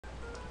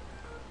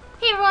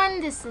Hey everyone,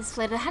 this is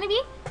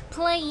Hunniebee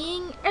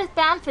playing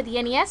Earthbound for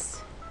the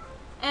NES.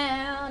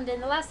 And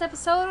in the last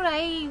episode,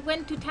 I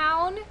went to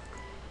town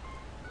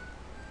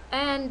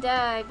and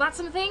bought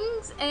some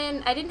things,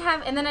 and I didn't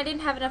have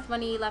enough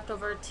money left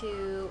over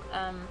to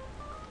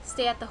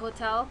stay at the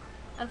hotel.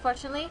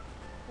 Unfortunately,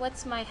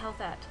 what's my health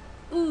at?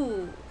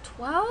 Ooh,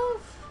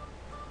 12.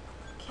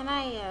 Can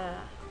I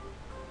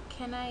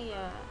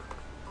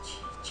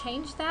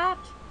change that?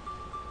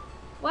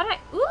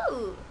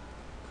 Ooh.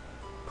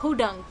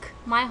 Podunk,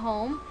 my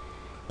home.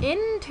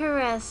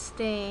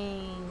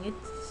 Interesting. It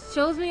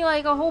shows me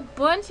like a whole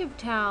bunch of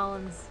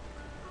towns.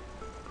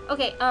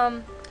 Okay,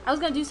 I was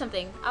gonna do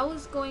something. I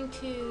was going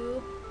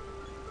to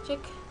check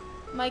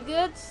my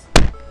goods,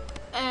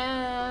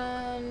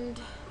 and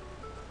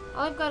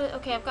all I've got is,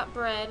 okay, I've got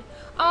bread.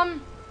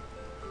 I'm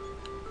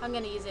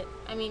gonna use it.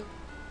 I mean,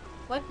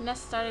 what? NES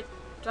started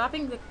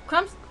dropping the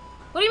crumbs?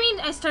 What do you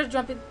mean I started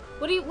dropping?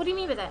 What do you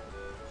mean by that?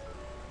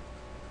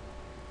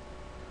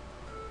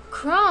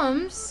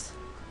 Crumbs?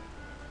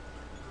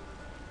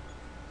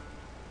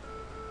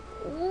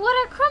 What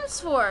are crumbs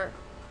for?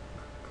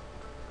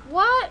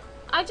 What?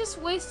 I just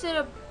wasted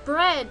a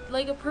bread,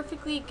 like a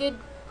perfectly good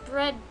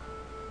bread.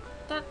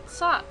 That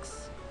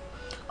sucks.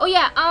 Oh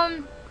yeah,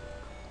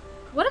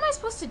 what am I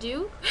supposed to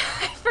do?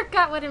 I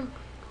forgot what I'm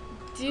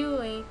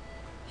doing.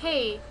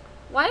 Hey,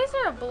 why is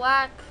there a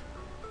black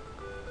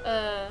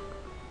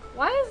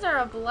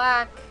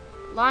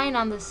line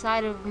on the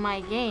side of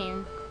my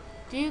game?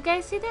 Do you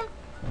guys see that?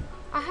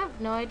 I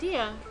have no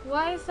idea.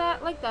 Why is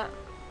that like that?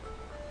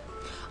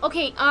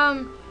 Okay,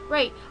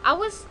 right. I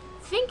was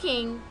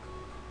thinking,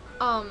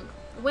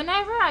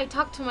 whenever I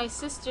talk to my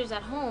sisters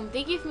at home,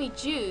 they give me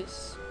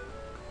juice.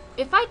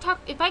 If I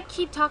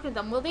keep talking to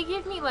them, will they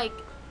give me like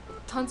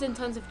tons and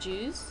tons of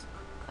juice?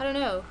 I don't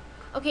know.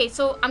 Okay,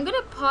 so I'm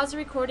gonna pause the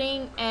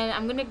recording and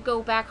I'm gonna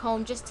go back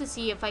home just to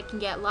see if I can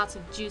get lots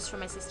of juice for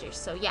my sisters.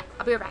 So yeah,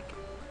 I'll be right back.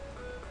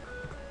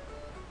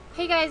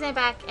 Hey guys, I'm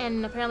back,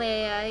 and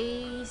apparently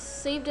I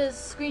saved a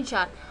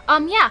screenshot.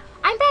 Yeah,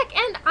 I'm back,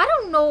 and I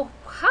don't know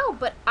how,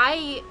 but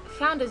I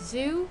found a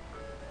zoo.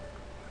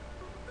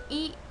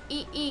 Eek.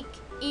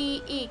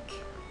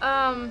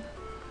 How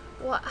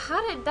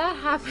did that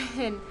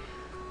happen?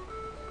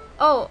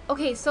 Oh,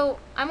 okay, so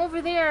I'm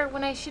over there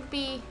when I should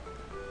be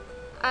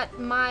at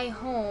my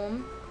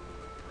home.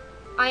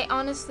 I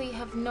honestly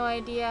have no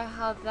idea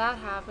how that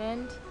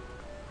happened.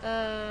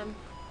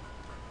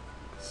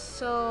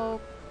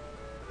 So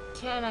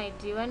can I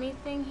do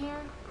anything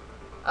here?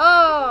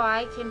 Oh,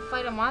 I can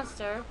fight a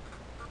monster.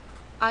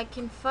 I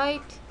can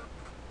fight...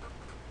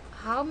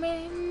 How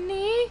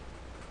many?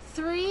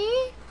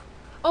 3?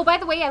 Oh, by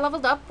the way, I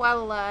leveled up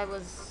while I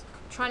was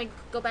trying to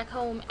go back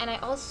home, and I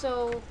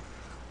also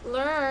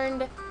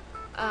learned...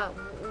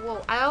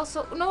 whoa, I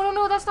also...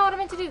 No, that's not what I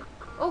meant to do.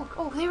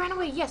 Oh, they ran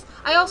away, yes.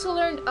 I also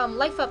learned,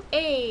 Life Up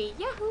A,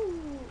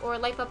 yahoo! Or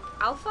Life Up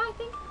Alpha, I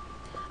think?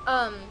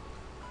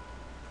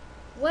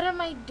 What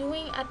am I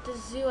doing at the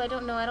zoo? I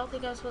don't know. I don't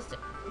think I'm supposed to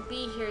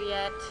be here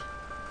yet.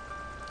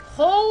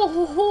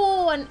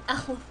 Oh, an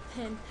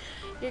elephant.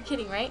 You're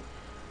kidding, right?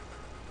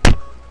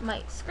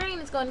 My screen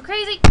is going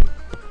crazy.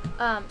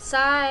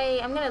 Sigh.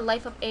 I'm gonna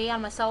life up A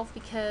on myself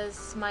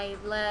because my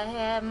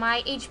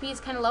HP is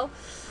kind of low.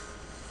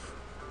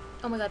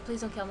 Oh my god,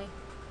 please don't kill me.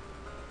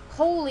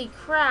 Holy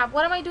crap.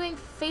 What am I doing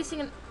facing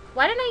an...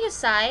 Why didn't I use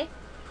Sigh?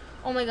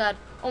 Oh my god,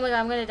 I'm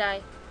gonna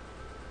die.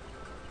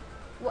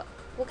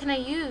 What can I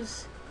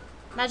use?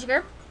 Magic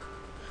herb?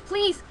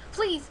 Please.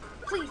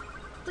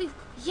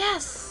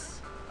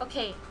 Yes!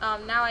 Okay,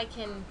 now I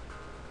can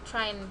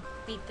try and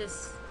beat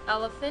this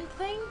elephant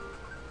thing.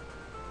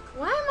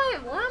 Why am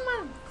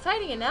I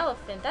fighting an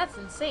elephant? That's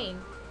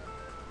insane.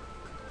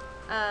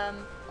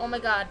 Oh my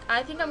god,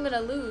 I think I'm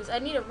gonna lose. I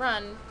need to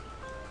run.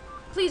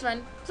 Please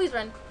run.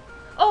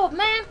 Oh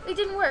man, it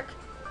didn't work.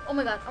 Oh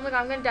my god, I'm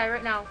gonna die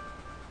right now.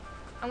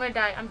 I'm gonna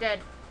die, I'm dead.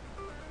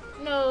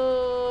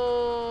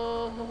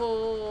 No.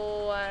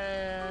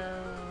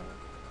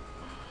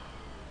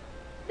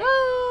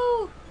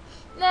 No.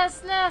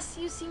 Ness,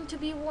 you seem to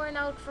be worn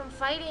out from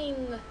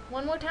fighting.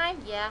 One more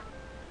time? Yeah.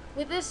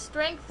 With his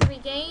strength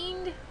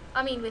regained,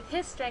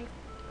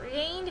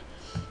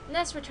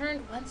 Ness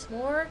returned once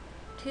more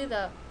to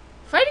the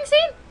fighting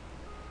scene?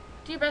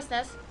 Do your best,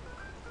 Ness.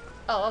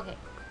 Oh, okay.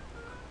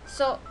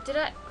 So,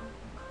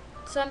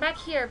 I'm back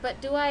here,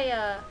 but did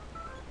I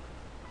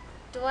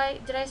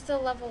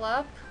still level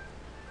up?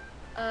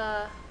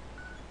 Yeah,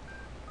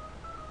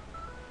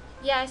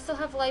 I still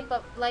have life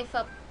up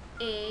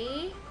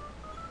A.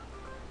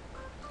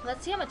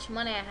 Let's see how much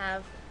money I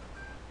have.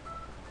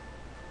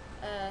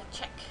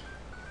 Check.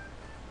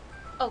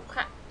 Oh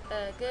crap.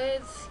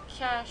 Goods,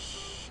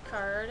 cash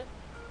card,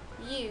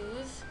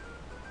 use,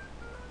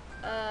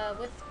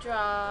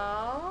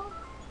 withdraw.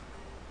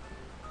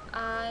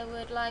 I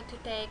would like to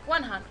take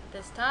 100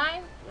 this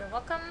time. You're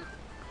welcome.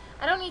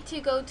 I don't need to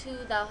go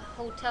to the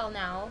hotel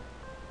now.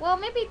 Well,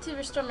 maybe to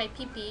restore my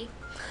PP.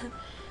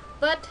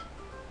 But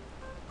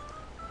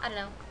I don't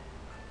know.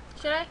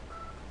 Should I?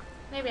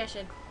 Maybe I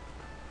should.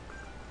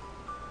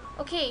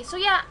 Okay, so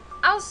yeah,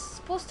 I was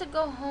supposed to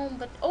go home,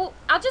 but oh,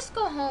 I'll just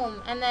go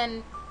home and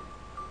then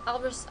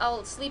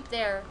I'll sleep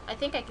there. I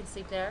think I can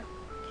sleep there.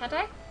 Can't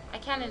I? I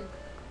can in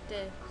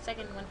the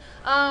second one.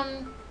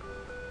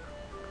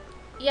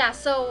 Yeah,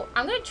 so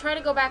I'm gonna try to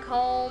go back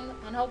home,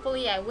 and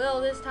hopefully I will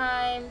this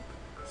time.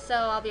 So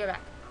I'll be right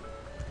back.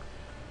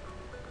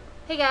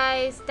 Hey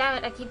guys, damn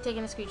it, I keep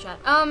taking a screenshot.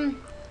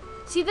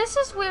 See, this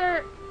is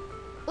where,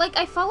 like,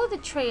 I follow the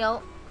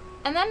trail,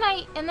 and then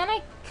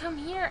I come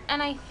here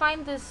and I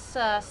find this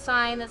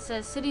sign that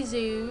says City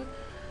Zoo.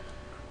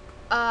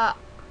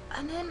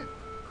 And then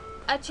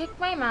I check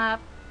my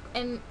map,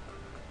 and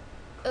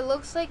it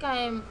looks like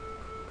I'm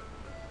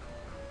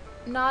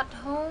not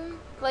home.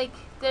 Like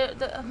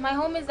my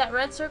home is that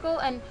red circle,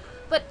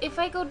 but if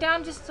I go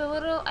down just a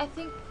little, I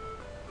think,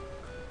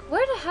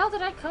 where the hell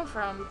did I come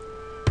from?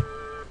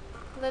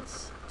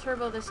 Let's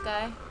turbo this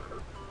guy.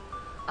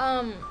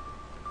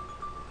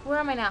 Where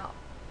am I now?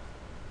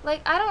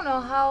 Like, I don't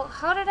know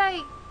how do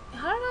I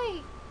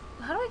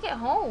get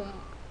home?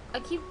 I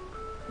keep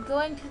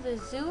going to the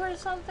zoo or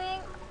something.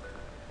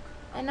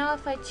 And now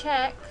if I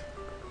check,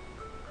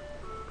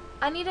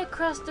 I need to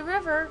cross the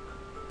river,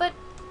 but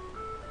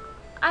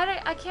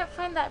I can't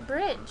find that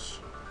bridge.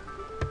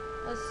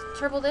 Let's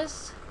turbo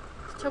this.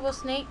 Turbo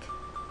snake.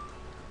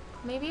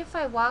 Maybe if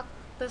I walk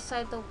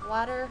beside the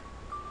water,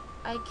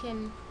 I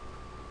can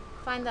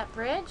find that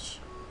bridge.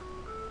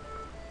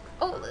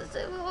 Oh,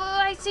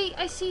 I see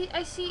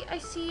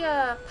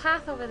a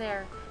path over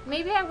there.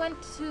 Maybe I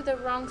went to the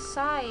wrong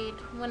side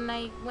when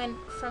I went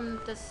from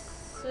the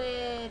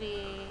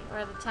city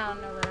or the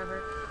town or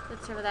whatever.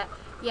 Let's turbo that.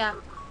 Yeah.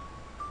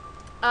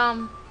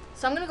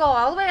 So I'm gonna go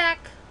all the way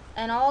back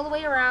and all the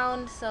way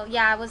around. So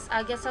yeah,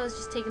 I guess I was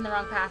just taking the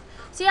wrong path.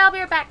 So yeah, I'll be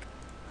right back.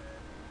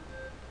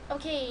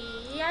 Okay,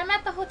 I'm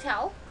at the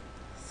hotel.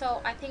 So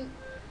I think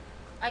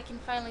I can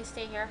finally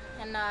stay here,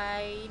 and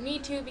I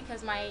need to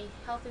because my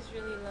health is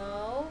really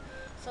low.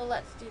 So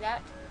let's do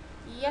that.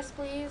 Yes,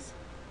 please.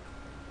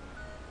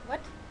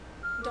 What?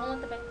 Don't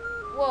let the bed.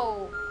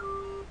 Whoa.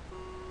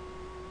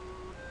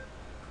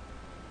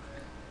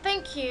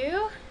 Thank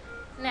you.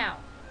 Now,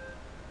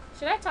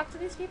 should I talk to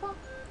these people?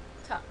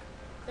 Talk.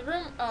 The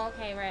room. Oh,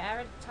 okay, right. I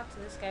already talked to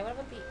this guy. What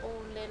about the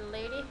old little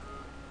lady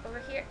over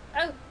here?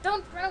 Oh,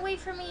 don't run away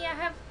from me. I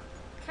have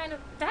kind of.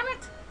 Damn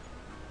it.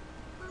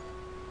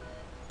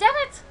 Damn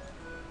it!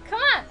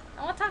 Come on!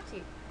 I want to talk to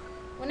you.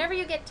 Whenever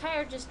you get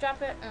tired, just drop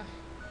it.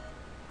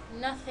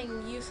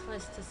 Nothing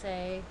useless to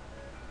say.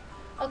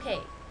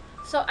 Okay,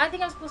 so I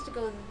think I'm supposed to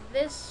go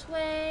this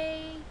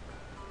way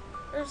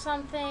or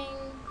something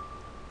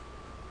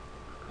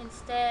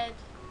instead.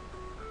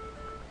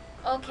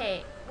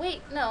 Okay,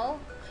 wait, no.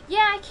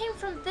 Yeah, I came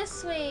from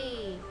this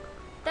way.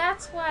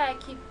 That's why I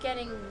keep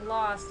getting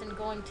lost and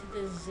going to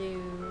the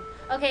zoo.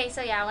 Okay,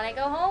 so yeah, when I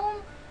go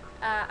home,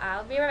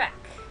 I'll be right back.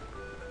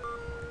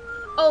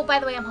 Oh, by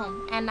the way, I'm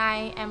home, and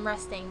I am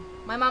resting.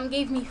 My mom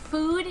gave me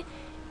food,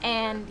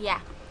 and yeah.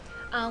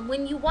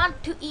 When you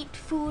want to eat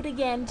food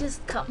again,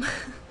 just come.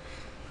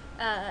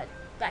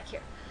 Back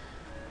here.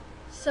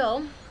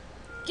 So,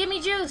 give me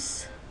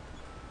juice.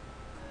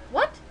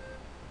 What?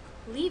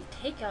 Leave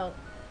takeout.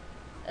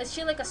 Is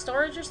she like a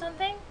storage or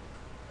something?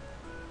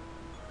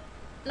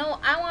 No,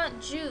 I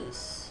want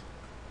juice.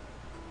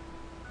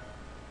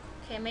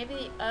 Okay, maybe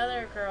the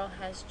other girl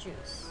has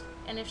juice.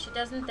 And if she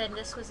doesn't, then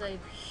this was a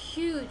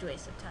huge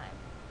waste of time.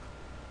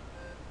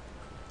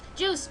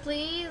 Juice,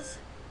 please.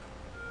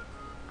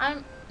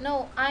 I'm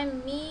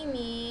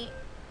Mimi.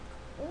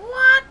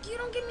 What? You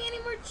don't give me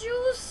any more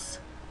juice?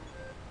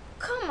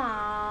 Come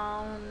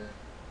on.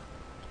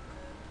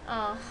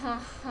 Oh,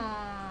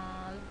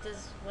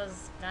 this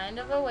was kind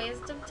of a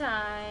waste of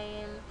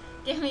time.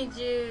 Give me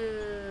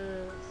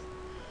juice.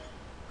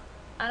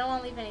 I don't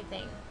want to leave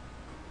anything.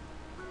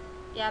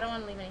 Yeah, I don't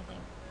want to leave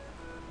anything.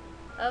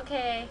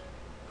 Okay.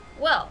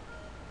 Well,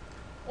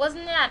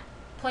 wasn't that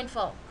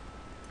pointful?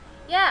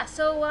 Yeah,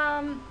 so,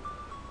 I'm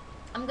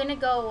gonna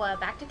go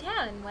back to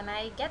town, and when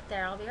I get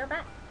there, I'll be right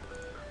back.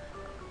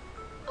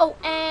 Oh,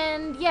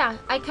 and yeah,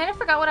 I kind of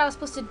forgot what I was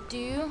supposed to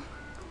do.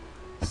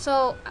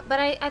 So, but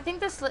I think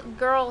this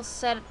girl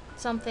said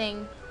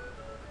something.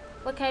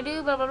 What can I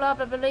do? Blah, blah, blah,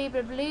 blah, blah,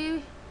 blah, blah.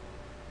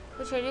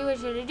 What should I do? What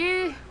should I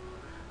do?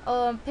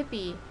 Oh,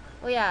 Pippi.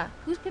 Oh, yeah.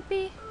 Who's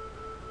Pippi?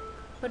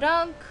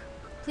 Badunk.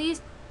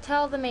 Please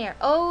tell the mayor.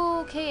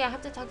 Oh, okay, I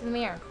have to talk to the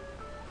mayor.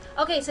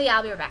 Okay, so yeah,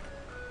 I'll be right back.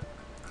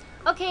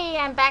 Okay,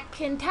 I'm back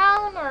in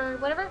town or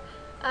whatever,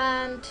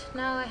 and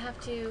now I have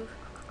to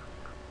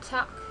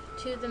talk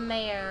to the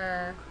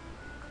mayor,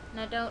 and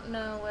I don't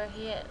know where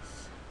he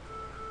is.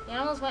 The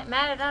animals went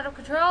mad and out of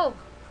control.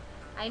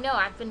 I know,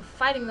 I've been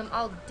fighting them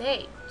all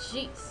day.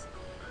 Jeez.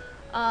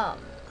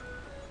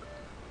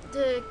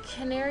 The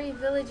Canary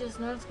Village is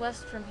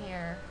northwest from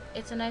here.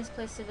 It's a nice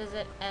place to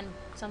visit, and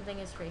something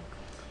is free.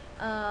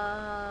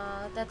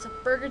 That's a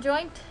burger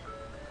joint.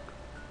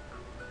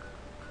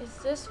 Is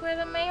this where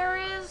the mayor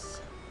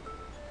is?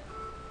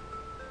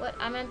 What?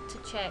 I meant to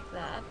check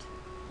that.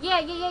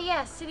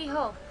 Yeah, City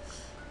Hall.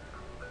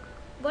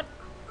 What?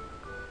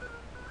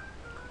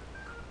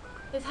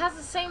 It has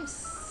the same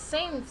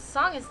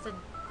song as the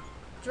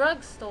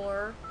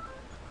drugstore.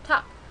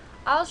 Talk.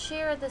 I'll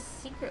share the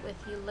secret with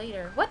you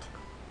later. What?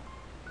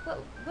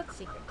 What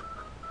secret?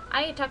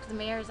 I need to talk to the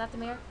mayor. Is that the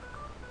mayor?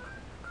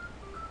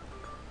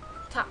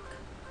 Talk.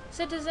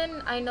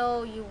 Citizen, I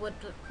know you would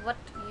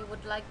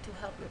like to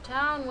help your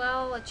town.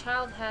 Well, a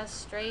child has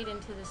strayed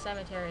into the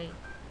cemetery.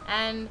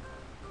 And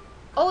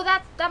oh,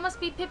 that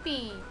must be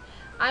Pippi.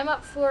 I'm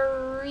up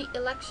for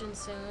re-election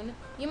soon.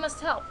 You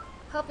must help.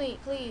 Help me,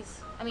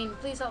 please. I mean,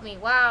 please help me.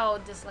 Wow,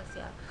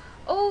 dyslexia.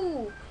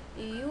 Oh,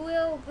 you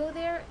will go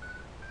there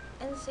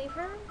and save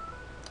her?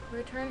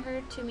 Return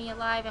her to me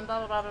alive and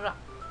blah blah blah blah blah.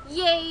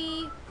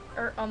 Yay!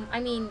 Or I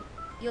mean,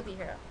 you'll be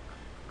hero.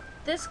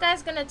 This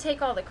guy's gonna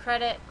take all the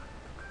credit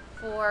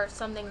for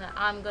something that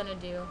I'm gonna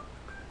do.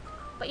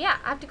 But yeah,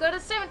 I have to go to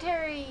the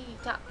cemetery.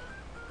 Talk.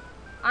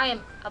 I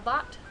am a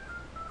bot,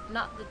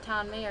 not the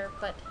town mayor,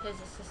 but his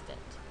assistant.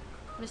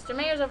 Mr.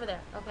 Mayor's over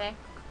there. Okay.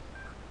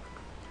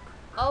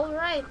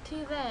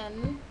 Alrighty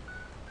then.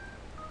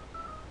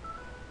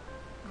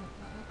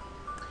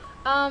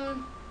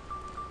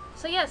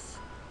 So yes,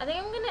 I think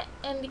I'm gonna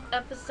end the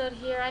episode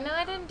here. I know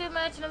I didn't do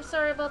much and I'm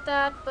sorry about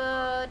that,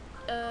 but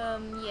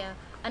yeah,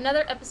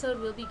 another episode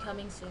will be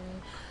coming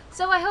soon.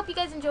 So I hope you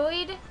guys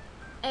enjoyed,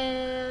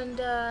 and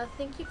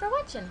thank you for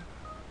watching,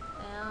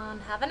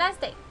 and have a nice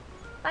day.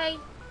 Bye.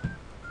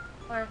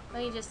 Or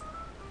let me just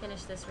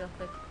finish this real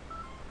quick.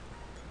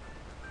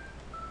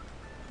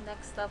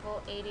 Next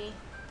level 80.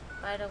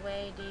 By the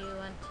way, do you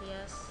want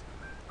TS?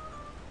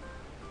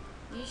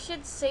 You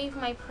should save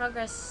my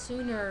progress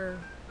sooner.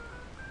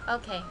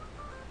 Okay.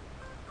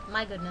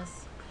 My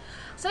goodness.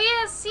 So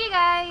yeah, see you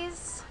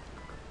guys.